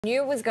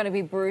Knew it was going to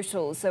be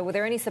brutal, so were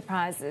there any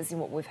surprises in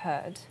what we've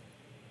heard?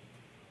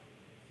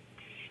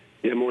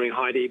 Yeah, morning,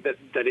 Heidi.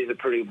 That is a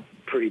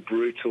pretty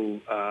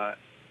brutal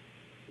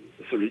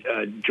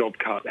job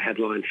cut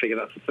headline figure.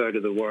 That's a third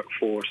of the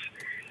workforce.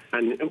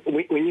 And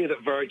we knew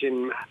that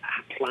Virgin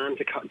planned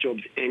to cut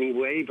jobs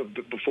anyway,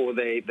 but before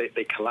they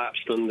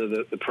collapsed under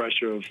the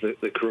pressure of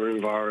the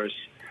coronavirus,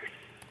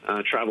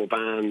 travel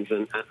bans,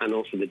 and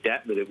also the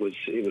debt that it was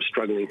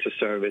struggling to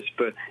service.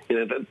 But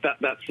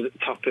that's a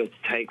tough pill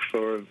to take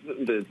for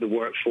the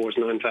workforce.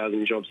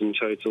 9,000 jobs in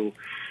total,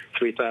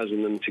 3,000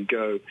 of them to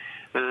go.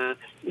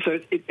 So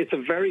it's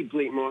a very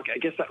bleak market. I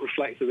guess that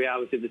reflects the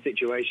reality of the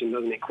situation,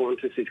 doesn't it?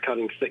 Qantas is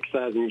cutting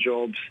 6,000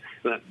 jobs.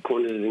 That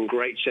Qantas is in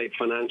great shape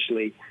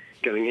financially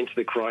going into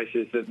the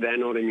crisis, that they're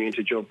not immune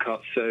to job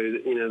cuts. So,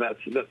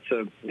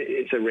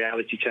 it's a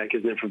reality check,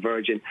 isn't it, for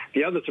Virgin?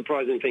 The other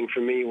surprising thing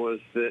for me was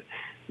that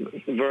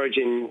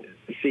Virgin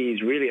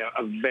sees really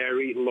a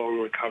very long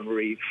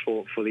recovery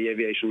for the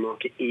aviation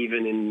market,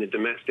 even in the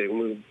domestic.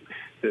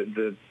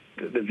 The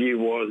view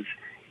was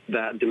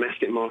that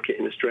domestic market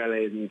in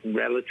Australia is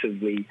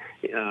relatively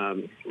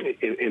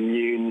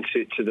immune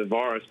to the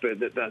virus, but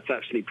that's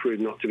actually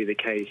proved not to be the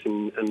case.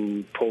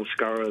 And Paul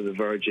Scurrah, the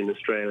Virgin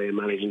Australia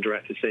managing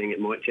director, saying it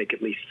might take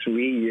at least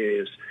 3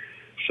 years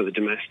for the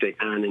domestic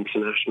and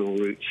international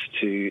routes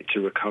to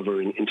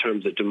recover in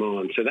terms of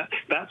demand. So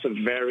that's a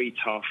very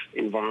tough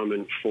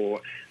environment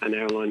for an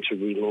airline to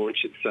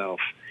relaunch itself.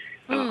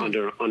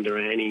 Under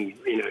any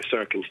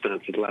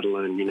circumstances, let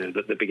alone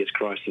the biggest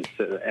crisis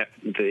that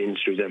the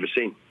industry's ever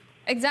seen.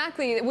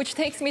 Exactly, which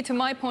takes me to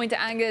my point,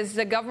 Angus.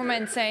 The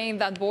government saying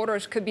that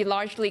borders could be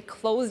largely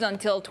closed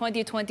until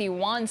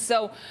 2021.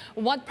 So,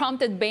 what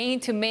prompted Bain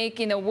to make,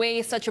 in a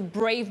way, such a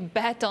brave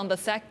bet on the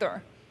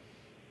sector?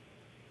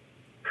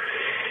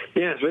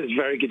 Yeah, it's a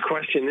very good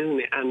question, isn't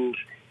it? And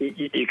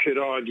you could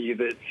argue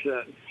that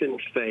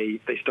since they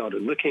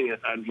started looking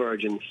at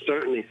Virgin,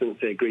 certainly since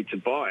they agreed to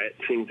buy it,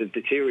 things have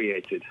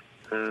deteriorated.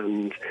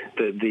 And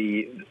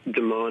the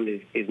demand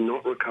is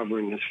not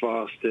recovering as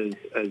fast as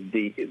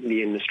the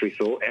industry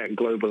thought,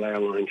 global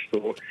airlines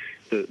thought.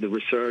 The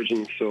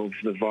resurgence of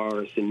the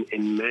virus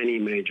in many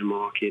major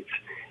markets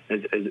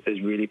has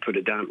really put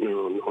a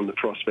dampener on the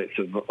prospects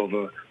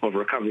of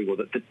recovery, or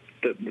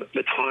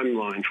the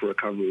timeline for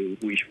recovery,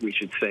 we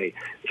should say.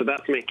 So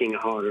that's making it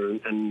harder.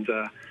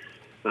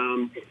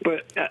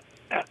 But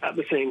at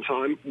the same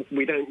time,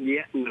 we don't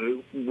yet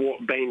know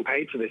what Bain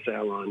paid for this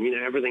airline.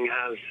 Everything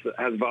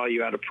has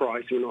value at a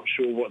price. We're not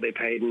sure what they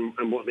paid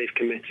and what they've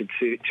committed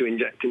to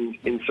inject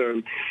in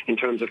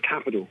terms of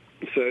capital.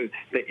 So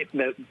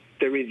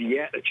there is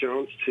yet a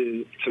chance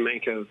to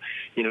make a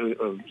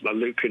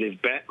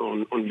lucrative bet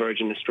on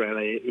Virgin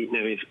Australia,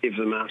 if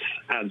the maths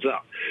adds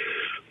up.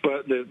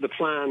 But the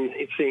plan,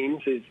 it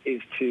seems,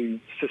 is to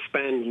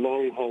suspend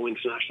long-haul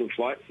international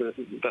flights.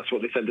 That's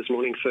what they said this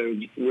morning. So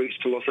routes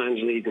to Los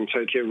Angeles and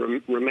Tokyo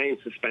remain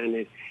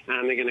suspended,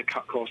 and they're going to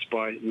cut costs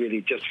by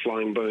really just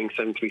flying Boeing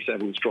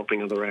 737s,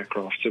 dropping other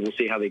aircraft. So we'll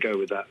see how they go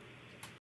with that.